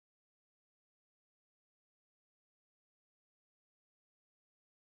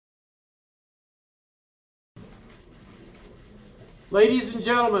Ladies and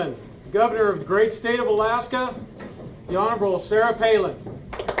gentlemen, Governor of the great state of Alaska, the Honorable Sarah Palin.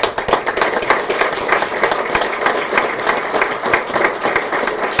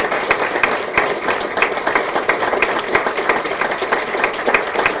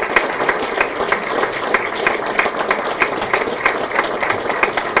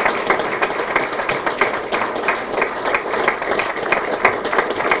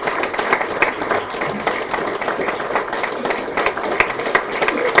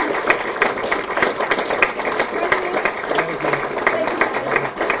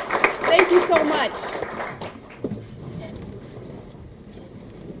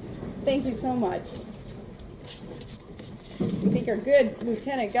 Thank you so much. I think our good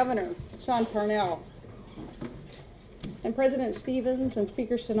Lieutenant Governor, Sean Parnell, and President Stevens and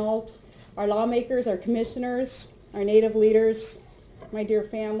Speaker Chenault, our lawmakers, our commissioners, our Native leaders, my dear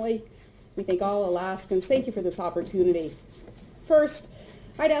family, we thank all Alaskans. Thank you for this opportunity. First,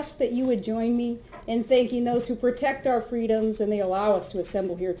 I'd ask that you would join me in thanking those who protect our freedoms and they allow us to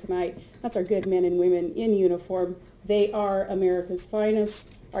assemble here tonight. That's our good men and women in uniform. They are America's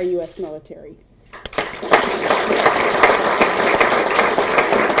finest, our U.S. military.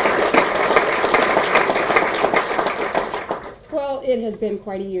 Well, it has been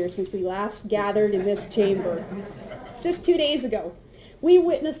quite a year since we last gathered in this chamber. Just 2 days ago, we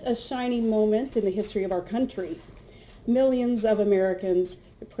witnessed a shining moment in the history of our country. Millions of Americans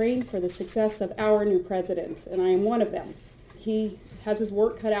are praying for the success of our new president, and I am one of them. He has his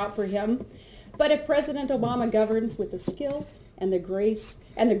work cut out for him, but if President Obama governs with the skill and the grace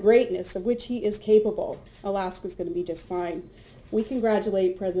and the greatness of which he is capable, Alaska's going to be just fine. We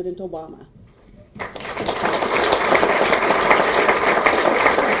congratulate President Obama.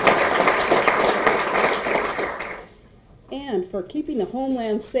 And for keeping the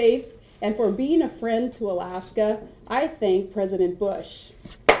homeland safe and for being a friend to Alaska, I thank President Bush.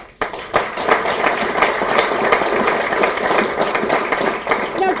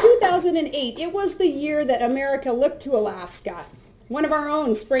 Now, 2008, it was the year that America looked to Alaska. One of our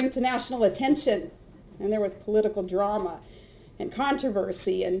own sprang to national attention, and there was political drama and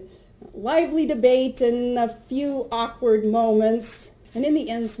controversy and lively debate and a few awkward moments, and in the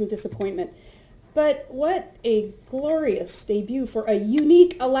end, some disappointment. But what a glorious debut for a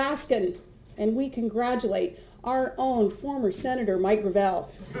unique Alaskan, and we congratulate our own former Senator Mike Gravel.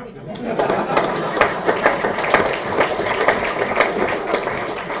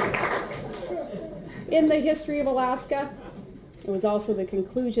 In the history of Alaska, it was also the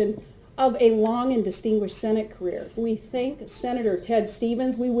conclusion of a long and distinguished Senate career. We thank Senator Ted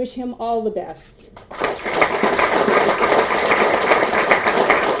Stevens. We wish him all the best.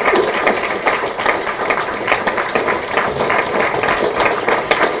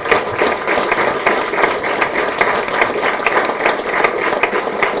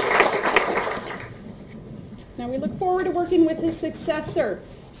 Now we look forward to working with his successor,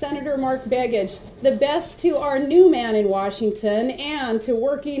 Senator Mark Begich. The best to our new man in Washington and to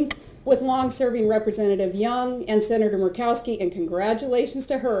working with long-serving Representative Young and Senator Murkowski, and congratulations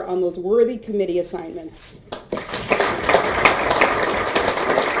to her on those worthy committee assignments.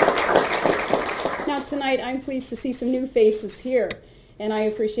 Now tonight I'm pleased to see some new faces here, and I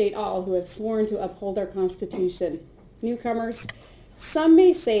appreciate all who have sworn to uphold our Constitution. Newcomers, some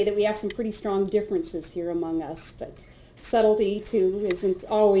may say that we have some pretty strong differences here among us, but subtlety, too, isn't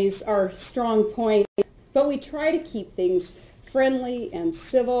always our strong point, but we try to keep things friendly and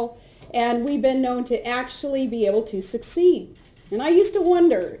civil, and we've been known to actually be able to succeed. And I used to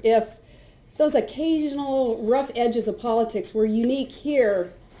wonder if those occasional rough edges of politics were unique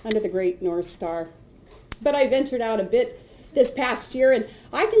here under the great North Star. But I ventured out a bit this past year, and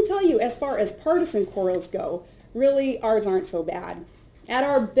I can tell you, as far as partisan quarrels go, really ours aren't so bad. At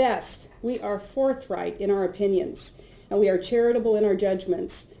our best, we are forthright in our opinions. And we are charitable in our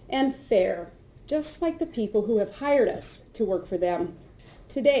judgments and fair, just like the people who have hired us to work for them.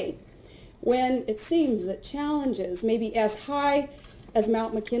 Today, when it seems that challenges may be as high as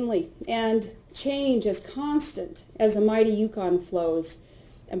Mount McKinley and change as constant as the mighty Yukon flows,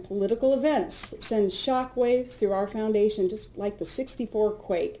 and political events send shockwaves through our foundation just like the '64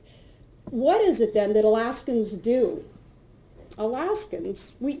 quake, what is it then that Alaskans do?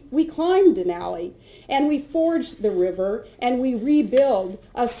 Alaskans, we climb Denali, and we forge the river, and we rebuild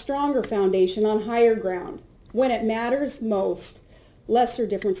a stronger foundation on higher ground. When it matters most, lesser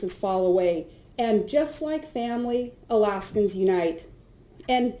differences fall away, and just like family, Alaskans unite.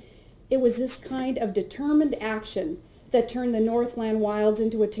 And it was this kind of determined action that turned the Northland wilds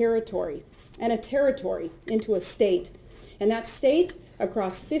into a territory, and a territory into a state. And that state,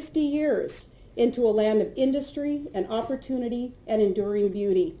 across 50 years, into a land of industry and opportunity and enduring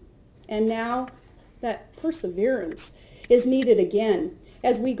beauty. And now that perseverance is needed again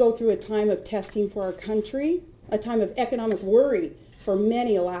as we go through a time of testing for our country, a time of economic worry for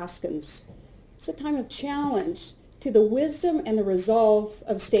many Alaskans. It's a time of challenge to the wisdom and the resolve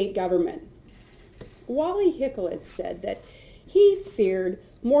of state government. Wally Hicklett said that he feared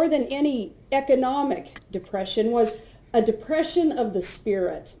more than any economic depression was a depression of the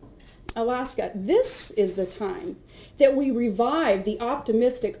spirit. Alaska, this is the time that we revive the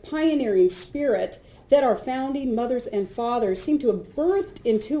optimistic, pioneering spirit that our founding mothers and fathers seem to have birthed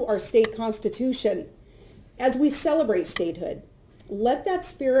into our state constitution. As we celebrate statehood, let that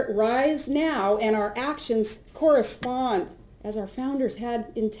spirit rise now and our actions correspond as our founders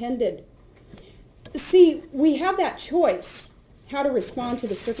had intended. See, we have that choice how to respond to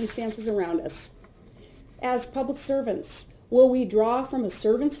the circumstances around us. As public servants, will we draw from a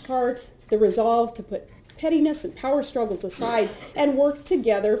servant's heart the resolve to put pettiness and power struggles aside and work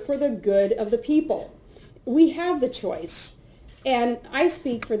together for the good of the people? We have the choice. And I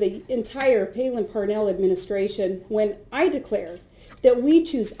speak for the entire Palin Parnell administration when I declare that we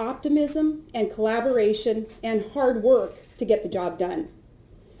choose optimism and collaboration and hard work to get the job done.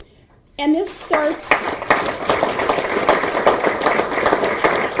 And this starts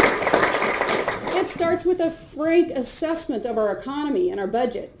with a frank assessment of our economy and our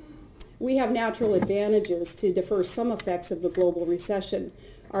budget. We have natural advantages to defer some effects of the global recession.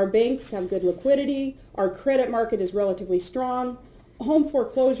 Our banks have good liquidity. Our credit market is relatively strong. Home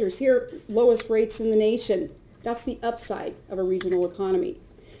foreclosures here, lowest rates in the nation. That's the upside of a regional economy.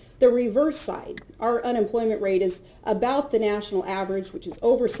 The reverse side, our unemployment rate is about the national average, which is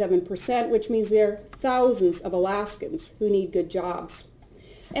over 7%, which means there are thousands of Alaskans who need good jobs.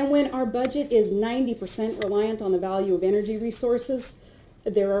 And when our budget is 90% reliant on the value of energy resources,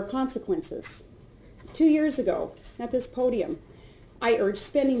 there are consequences. 2 years ago, at this podium, I urged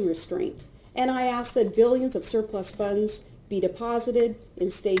spending restraint, and I asked that billions of surplus funds be deposited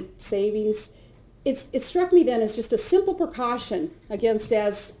in state savings. It struck me then as just a simple precaution against,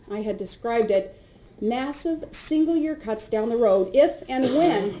 as I had described it, massive single-year cuts down the road if and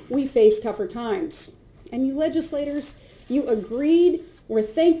when we face tougher times. And you legislators, you agreed. We're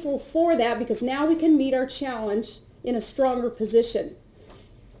thankful for that because now we can meet our challenge in a stronger position.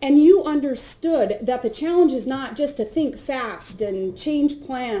 And you understood that the challenge is not just to think fast and change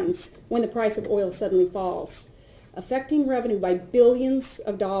plans when the price of oil suddenly falls, affecting revenue by billions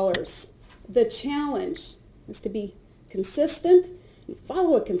of dollars. The challenge is to be consistent and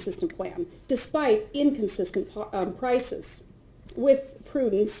follow a consistent plan despite inconsistent prices. With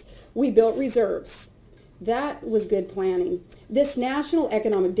prudence, we built reserves. That was good planning. This national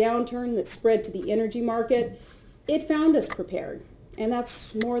economic downturn that spread to the energy market, it found us prepared. And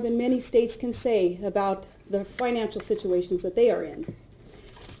that's more than many states can say about the financial situations that they are in.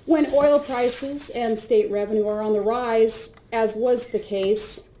 When oil prices and state revenue are on the rise, as was the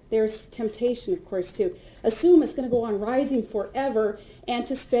case, there's temptation, of course, to assume it's going to go on rising forever and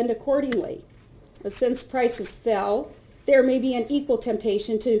to spend accordingly. But since prices fell, there may be an equal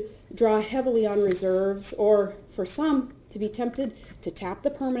temptation to draw heavily on reserves, or for some to be tempted to tap the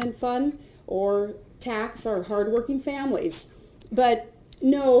permanent fund or tax our hardworking families. But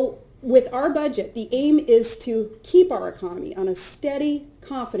no, with our budget, the aim is to keep our economy on a steady,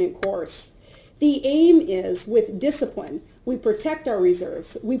 confident course. The aim is, with discipline, we protect our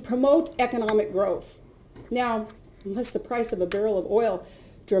reserves. We promote economic growth. Now, unless the price of a barrel of oil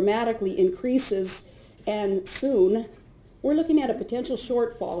dramatically increases, and soon, we're looking at a potential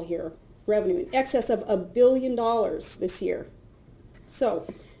shortfall here, revenue in excess of $1 billion this year. So,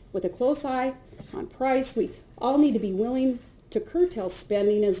 with a close eye on price, we all need to be willing to curtail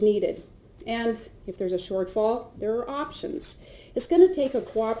spending as needed. And if there's a shortfall, there are options. It's going to take a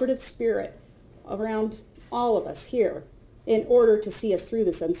cooperative spirit around all of us here in order to see us through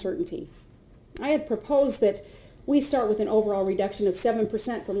this uncertainty. I had proposed that we start with an overall reduction of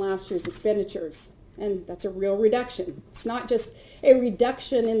 7% from last year's expenditures. And that's a real reduction. It's not just a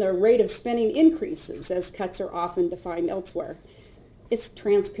reduction in the rate of spending increases, as cuts are often defined elsewhere. It's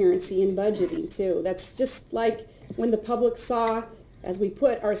transparency in budgeting, too. That's just like when the public saw, as we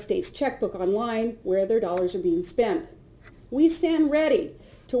put our state's checkbook online, where their dollars are being spent. We stand ready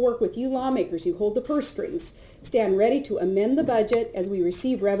to work with you lawmakers who hold the purse strings. Stand ready to amend the budget as we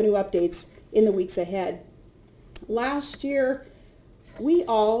receive revenue updates in the weeks ahead. Last year, we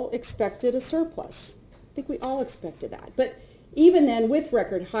all expected a surplus. I think we all expected that. But even then, with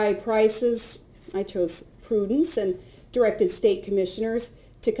record high prices, I chose prudence and directed state commissioners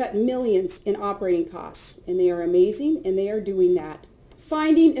to cut millions in operating costs. And they are amazing, and they are doing that.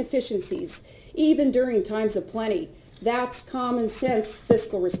 Finding efficiencies even during times of plenty. That's common sense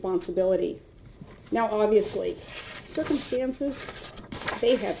fiscal responsibility. Now, obviously, circumstances,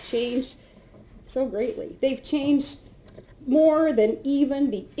 they have changed so greatly. They've changed more than even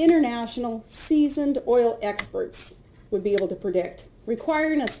the international seasoned oil experts would be able to predict,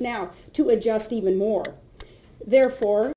 requiring us now to adjust even more. Therefore,